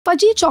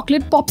Fudgy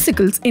chocolate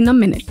popsicles in a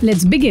minute.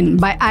 Let's begin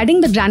by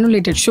adding the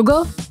granulated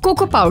sugar,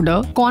 cocoa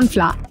powder, corn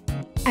flour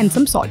and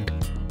some salt.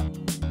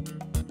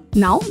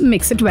 Now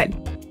mix it well.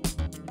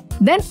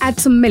 Then add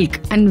some milk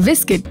and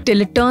whisk it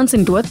till it turns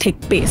into a thick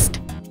paste.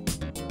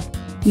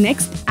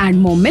 Next, add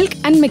more milk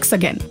and mix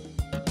again.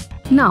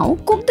 Now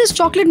cook this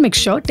chocolate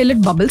mixture till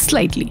it bubbles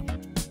slightly.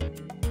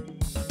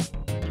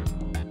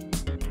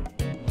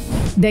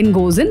 Then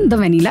goes in the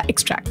vanilla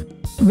extract.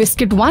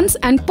 Whisk it once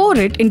and pour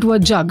it into a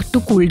jug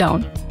to cool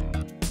down.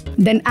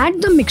 Then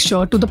add the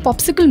mixture to the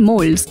popsicle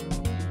molds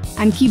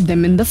and keep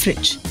them in the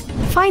fridge.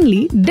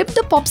 Finally, dip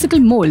the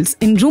popsicle molds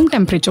in room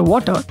temperature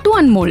water to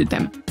unmold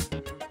them.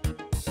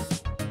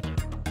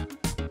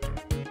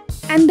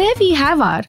 And there we have our